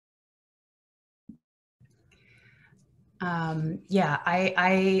 Yeah,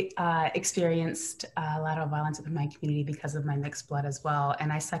 I experienced lateral violence within my community because of my mixed blood as well.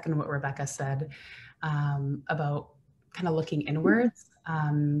 And I second what Rebecca said about kind of looking inwards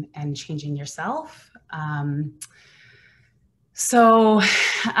and changing yourself.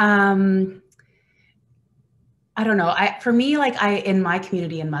 I don't know. For me, like in my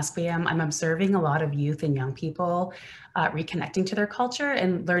community in Musqueam, I'm observing a lot of youth and young people reconnecting to their culture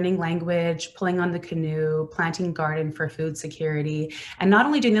and learning language, pulling on the canoe, planting a garden for food security, and not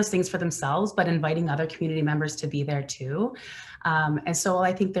only doing those things for themselves, but inviting other community members to be there too. And so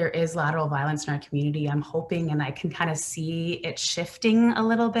I think there is lateral violence in our community. I'm hoping, and I can kind of see it shifting a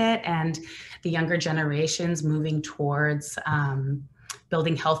little bit, and the younger generations moving towards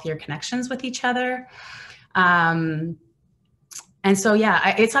building healthier connections with each other. And so,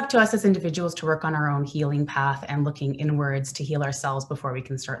 yeah, it's up to us as individuals to work on our own healing path and looking inwards to heal ourselves before we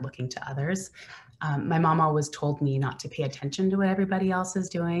can start looking to others. My mom always told me not to pay attention to what everybody else is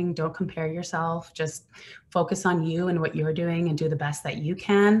doing. Don't compare yourself, just focus on you and what you're doing and do the best that you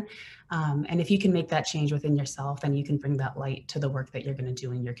can. And if you can make that change within yourself, then you can bring that light to the work that you're going to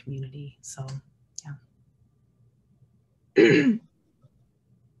do in your community. So, yeah.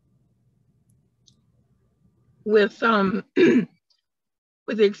 With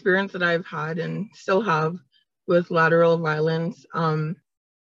with the experience that I've had and still have with lateral violence, I've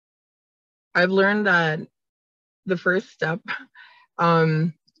learned that the first step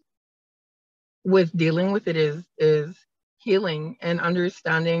with dealing with it is healing and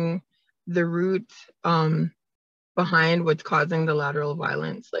understanding the root behind what's causing the lateral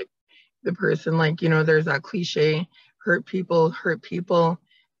violence. Like the person, like, you know, there's that cliche, hurt people.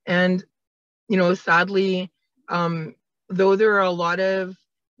 And, you know, sadly, though there are a lot of,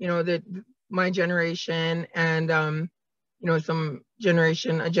 you know, that my generation and, you know,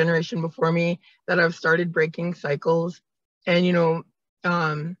 a generation before me that have started breaking cycles and, you know,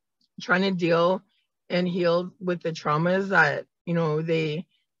 trying to deal and heal with the traumas that, you know, they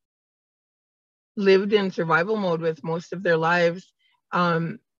lived in survival mode with most of their lives.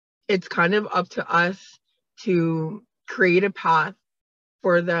 It's kind of up to us to create a path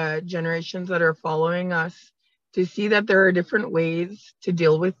for the generations that are following us to see that there are different ways to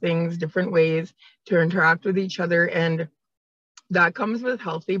deal with things, different ways to interact with each other. And that comes with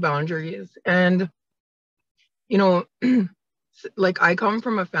healthy boundaries. And, you know, like I come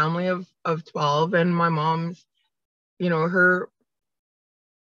from a family of 12, and my mom's, you know, her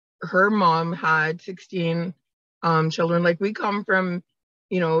mom had 16 children. Like we come from,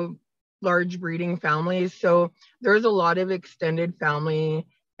 you know, large breeding families. So there's a lot of extended family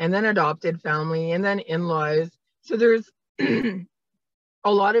and then adopted family and then in-laws. So there's a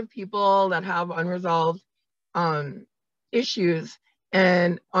lot of people that have unresolved issues.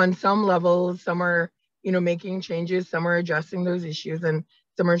 And on some levels, some are, you know, making changes, some are addressing those issues, and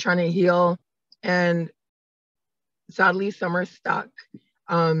some are trying to heal. And sadly, some are stuck.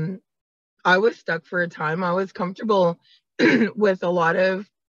 I was stuck for a time. I was comfortable with a lot of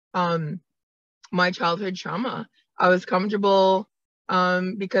my childhood trauma. I was comfortable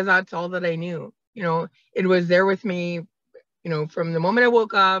because that's all that I knew. You know, it was there with me, you know, from the moment I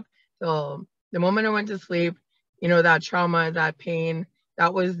woke up till the moment I went to sleep, you know, that trauma, that pain,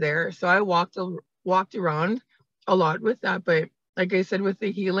 that was there. So I walked around a lot with that. But like I said, with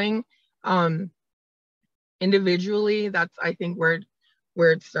the healing, individually, that's, I think, where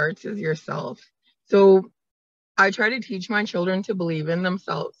it starts is yourself. So I try to teach my children to believe in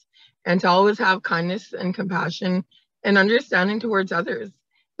themselves and to always have kindness and compassion and understanding towards others.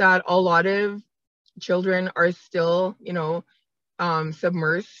 That a lot of children are still, you know,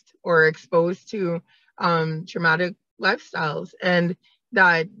 submersed or exposed to traumatic lifestyles, and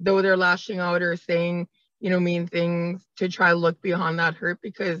that though they're lashing out or saying, you know, mean things, to try to look beyond that hurt,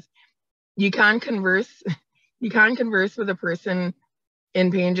 because you can converse with a person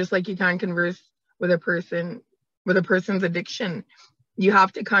in pain just like you can converse with a person's addiction. You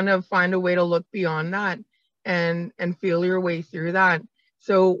have to kind of find a way to look beyond that and feel your way through that.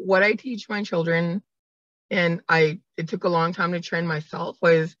 So what I teach my children, and it took a long time to train myself,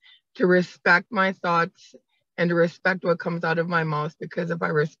 was to respect my thoughts and to respect what comes out of my mouth, because if I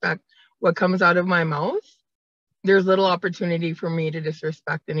respect what comes out of my mouth, there's little opportunity for me to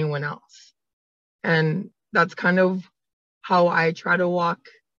disrespect anyone else. And that's kind of how I try to walk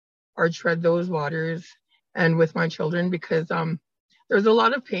or tread those waters and with my children, because there's a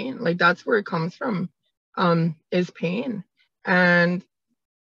lot of pain. Like that's where it comes from, is pain. And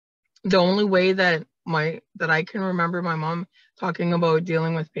the only way that I can remember my mom talking about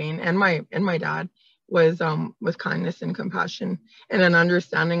dealing with pain, and my dad, was with kindness and compassion and an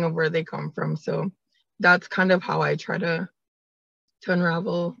understanding of where they come from. So that's kind of how I try to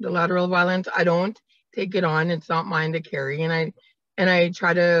unravel the lateral violence. I don't take it on. It's not mine to carry. And I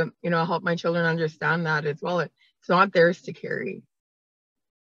try to, help my children understand that as well. It's not theirs to carry.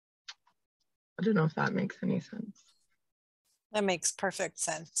 I don't know if that makes any sense. That makes perfect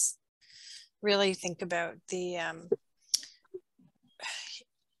sense. Really think about the,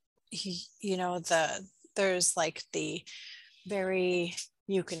 there's like the very,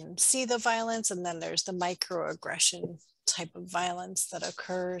 you can see the violence, and then there's the microaggression type of violence that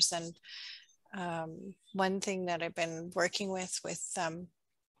occurs. And one thing that I've been working with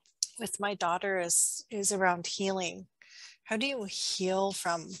my daughter is around healing. How do you heal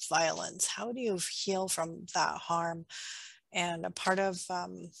from violence? How do you heal from that harm? And a part of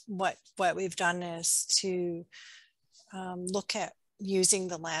what we've done is to look at using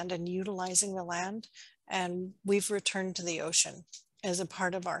the land and utilizing the land. And we've returned to the ocean as a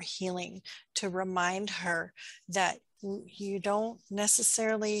part of our healing, to remind her that you don't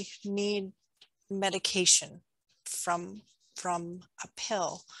necessarily need medication from a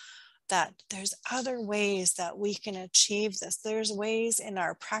pill, that there's other ways that we can achieve this. There's ways in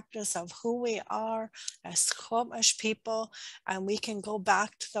our practice of who we are as Squamish people, and we can go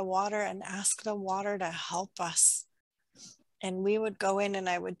back to the water and ask the water to help us. And we would go in, and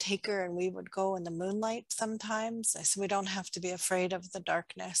I would take her, and we would go in the moonlight sometimes. I said, we don't have to be afraid of the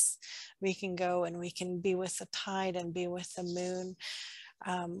darkness. We can go and we can be with the tide and be with the moon.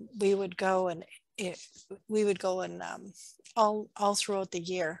 We would go and all throughout the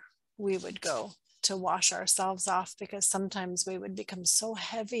year, we would go to wash ourselves off, because sometimes we would become so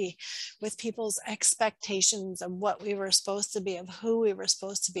heavy with people's expectations of what we were supposed to be, of who we were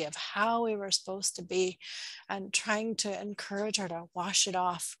supposed to be, of how we were supposed to be, and trying to encourage her to wash it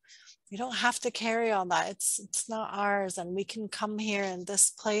off. You don't have to carry all that. It's not ours, and we can come here in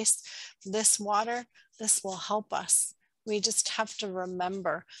this place, this water, this will help us. We just have to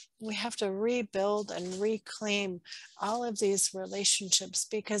remember, we have to rebuild and reclaim all of these relationships,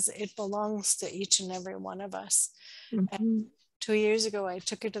 because it belongs to each and every one of us. Mm-hmm. And 2 years ago, I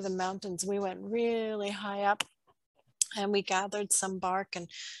took her to the mountains. We went really high up, and we gathered some bark. And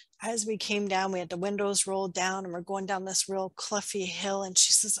as we came down, we had the windows rolled down, and we're going down this real cliffy hill. And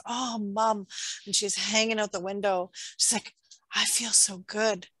she says, "Oh, Mom," and she's hanging out the window. She's like, "I feel so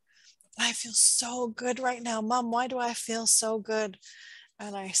good. I feel so good right now. Mom, why do I feel so good?"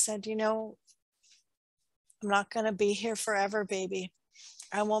 And I said, I'm not going to be here forever, baby.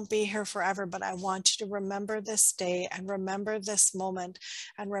 I won't be here forever, but I want you to remember this day and remember this moment,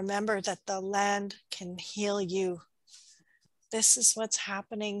 and remember that the land can heal you. This is what's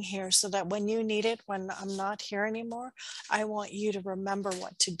happening here, so that when you need it, when I'm not here anymore, I want you to remember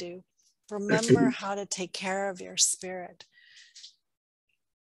what to do. Remember how to take care of your spirit.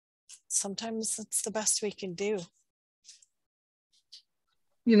 Sometimes it's the best we can do.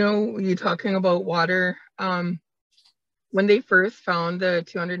 You're talking about water. When they first found the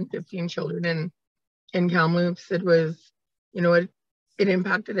 215 children in Kamloops, it was, it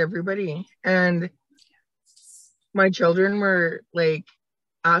impacted everybody. And my children were like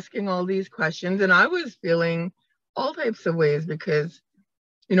asking all these questions, and I was feeling all types of ways, because,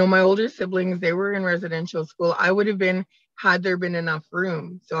 my older siblings, they were in residential school. I would have been, had there been enough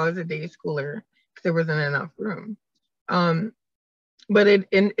room. So I was a day schooler because there wasn't enough room. But it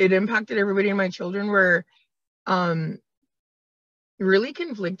impacted everybody, and my children were really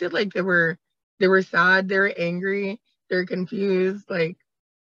conflicted. Like they were sad, they were angry, they were confused, like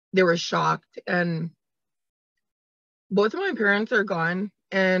they were shocked. And both of my parents are gone,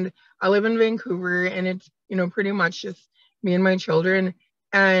 and I live in Vancouver, and it's, pretty much just me and my children.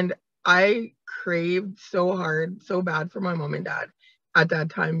 And I craved so hard, so bad for my mom and dad at that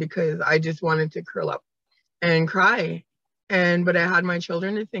time, because I just wanted to curl up and cry. But I had my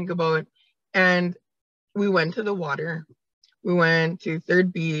children to think about. And we went to the water. We went to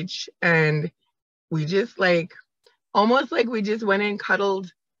Third Beach, and we just almost like we just went and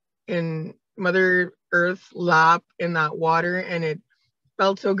cuddled in Mother Earth's lap in that water. And it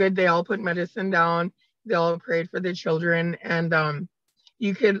felt so good. They all put medicine down. They all prayed for the children. And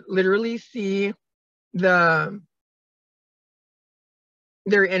you could literally see their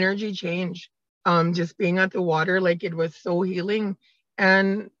energy change, just being at the water. Like it was so healing.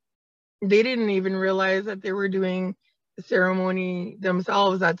 And they didn't even realize that they were doing the ceremony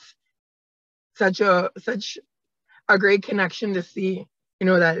themselves. That's such a great connection to see, you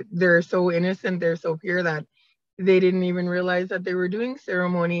know, that they're so innocent, they're so pure that they didn't even realize that they were doing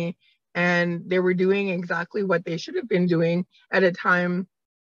ceremony, and they were doing exactly what they should have been doing at a time,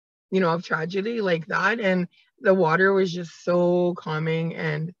 you know, of tragedy like that. And the water was just so calming,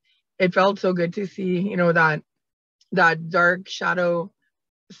 and it felt so good to see, you know, that dark shadow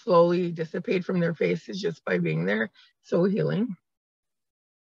slowly dissipate from their faces just by being there. So healing.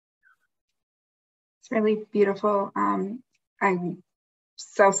 It's really beautiful. I'm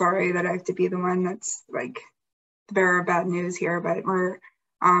so sorry that I have to be the one that's like the bearer of bad news here, but we're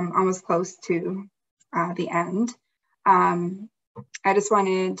almost close to the end. I just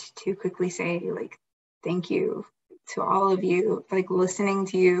wanted to quickly say, like, thank you to all of you. Like, listening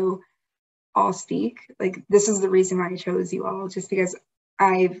to you all speak, like, this is the reason why I chose you all, just because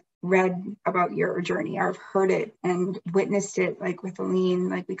I've read about your journey. I've heard it and witnessed it, like with Aleen,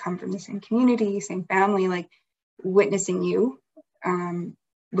 like we come from the same community, same family, like witnessing you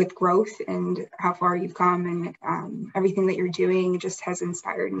with growth and how far you've come, and everything that you're doing just has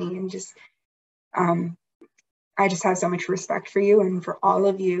inspired me, and just I just have so much respect for you and for all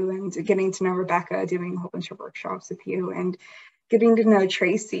of you, and getting to know Rebecca, doing a whole bunch of workshops with you, and getting to know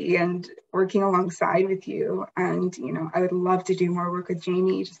Tracy and working alongside with you. And, you know, I would love to do more work with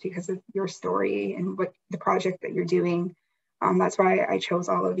Jaime just because of your story and what the project that you're doing. That's why I chose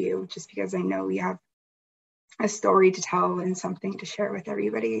all of you, just because I know we have a story to tell and something to share with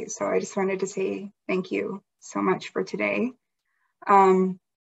everybody. So I just wanted to say thank you so much for today.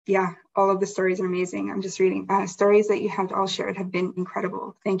 Yeah, all of the stories are amazing. I'm just reading. Stories that you have all shared have been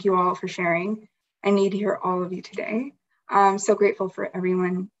incredible. Thank you all for sharing. I need to hear all of you today. I'm so grateful for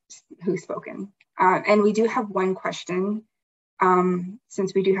everyone who's spoken. And we do have one question,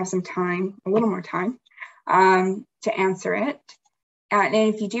 since we do have some time, a little more time, to answer it. And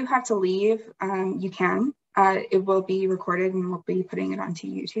if you do have to leave, you can. It will be recorded and we'll be putting it onto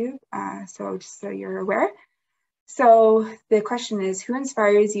YouTube. So just so you're aware. So the question is, who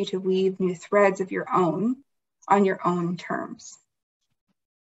inspires you to weave new threads of your own on your own terms?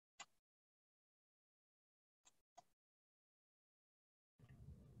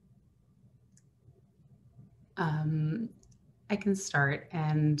 I can start,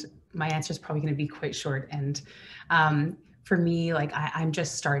 and my answer is probably going to be quite short. And for me, like I'm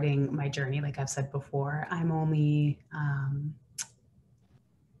just starting my journey. Like I've said before, I'm only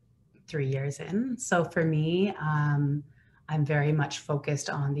 3 years in. So for me, I'm very much focused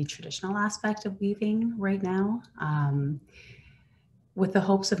on the traditional aspect of weaving right now, with the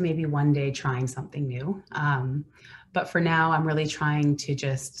hopes of maybe one day trying something new. But for now, I'm really trying to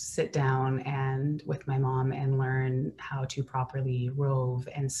just sit down and with my mom and learn how to properly rove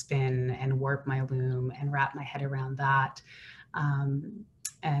and spin and warp my loom and wrap my head around that,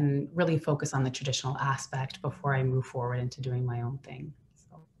 and really focus on the traditional aspect before I move forward into doing my own thing.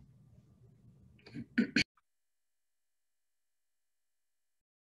 So.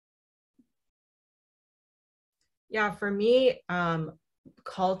 Yeah, for me,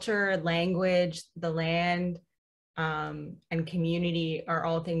 culture, language, the land, and community are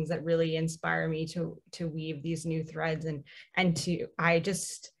all things that really inspire me to weave these new threads, and I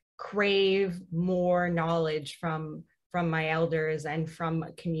just crave more knowledge from my elders and from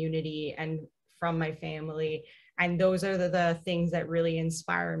community and from my family. And those are the things that really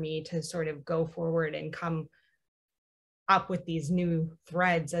inspire me to sort of go forward and come up with these new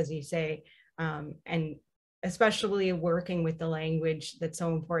threads, as you say, and especially working with the language that's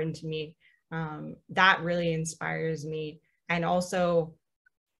so important to me. That really inspires me. And also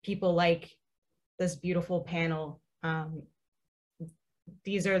people like this beautiful panel.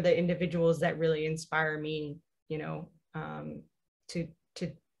 These are the individuals that really inspire me, you know, to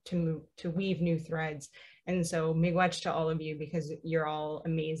weave new threads. And so miigwech to all of you, because you're all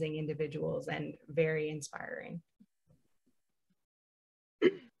amazing individuals and very inspiring.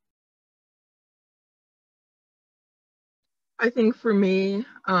 I think for me,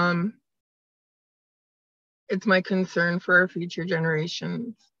 it's my concern for our future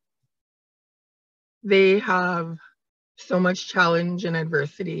generations. They have so much challenge and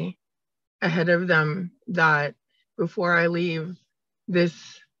adversity ahead of them that before I leave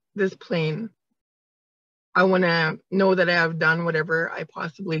this plane, I want to know that I have done whatever I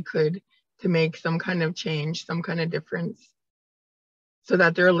possibly could to make some kind of change, some kind of difference, so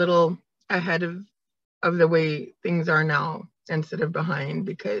that they're a little ahead of the way things are now instead of behind,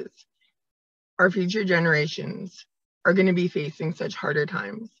 because our future generations are going to be facing such harder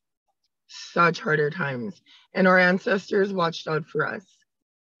times. And our ancestors watched out for us.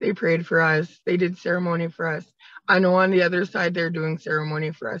 They prayed for us. They did ceremony for us. I know on the other side, they're doing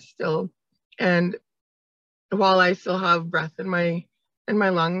ceremony for us still. And while I still have breath in my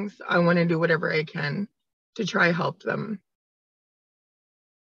lungs, I want to do whatever I can to try help them.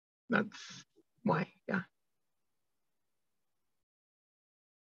 That's why, yeah.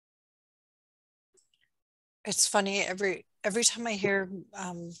 It's funny, every time I hear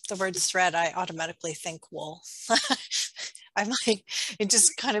the word thread, I automatically think wool. I'm like, it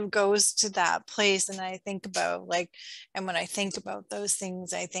just kind of goes to that place, and I think about and when I think about those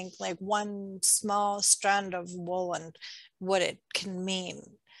things, I think like one small strand of wool and what it can mean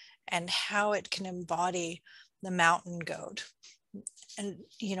and how it can embody the mountain goat and,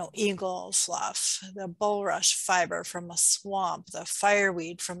 you know, eagle fluff, the bulrush fiber from a swamp, the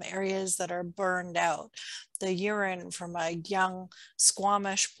fireweed from areas that are burned out, the urine from a young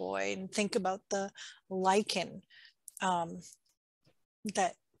Squamish boy, and think about the lichen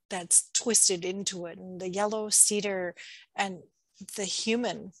that's twisted into it, and the yellow cedar, and the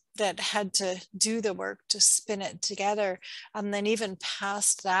human that had to do the work to spin it together. And then even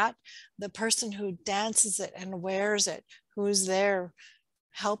past that, the person who dances it and wears it, who's there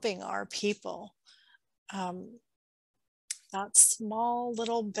helping our people. That small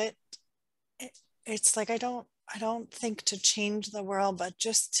little bit, it's like I don't think to change the world, but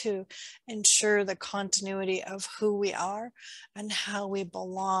just to ensure the continuity of who we are and how we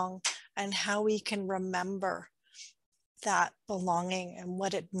belong and how we can remember that belonging and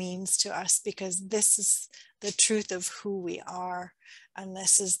what it means to us, because this is the truth of who we are, and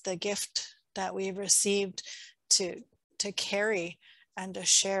this is the gift that we've received to carry and to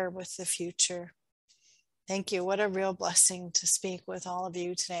share with the future. Thank you. What a real blessing to speak with all of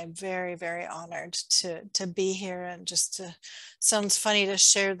you today. I'm very, very honored to be here, and just to, sounds funny to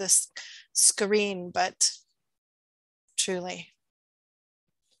share this screen, but truly,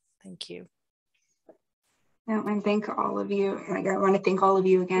 thank you. No, and thank all of you. Like, I want to thank all of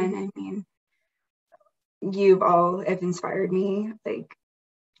you again. I mean, you've all have inspired me, like,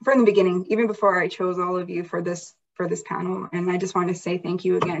 from the beginning, even before I chose all of you for this panel. And I just want to say thank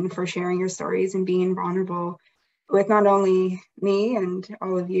you again for sharing your stories and being vulnerable with not only me and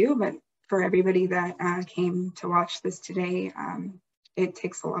all of you, but for everybody that came to watch this today. It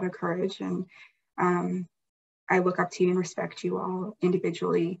takes a lot of courage, and I look up to you and respect you all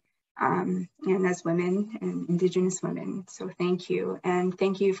individually, and as women and Indigenous women. So thank you. And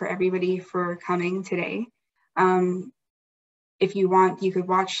thank you for everybody for coming today. If you want, you could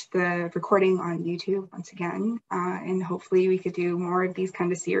watch the recording on YouTube once again, and hopefully we could do more of these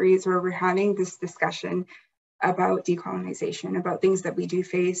kind of series where we're having this discussion about decolonization, about things that we do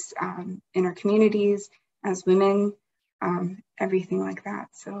face in our communities as women, everything like that.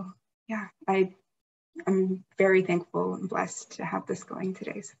 So yeah, I'm very thankful and blessed to have this going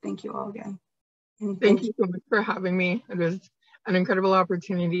today. So thank you all again. And thank you so much for having me. It was an incredible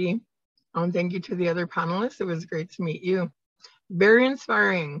opportunity. Thank you to the other panelists. It was great to meet you. Very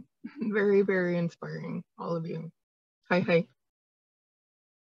inspiring, very, very inspiring, all of you. Hi.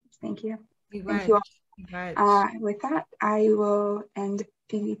 Thank you. Thank you all. With that, I will end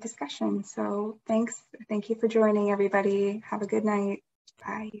the discussion. So thank you for joining, everybody. Have a good night.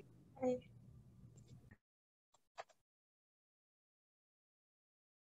 Bye. Bye.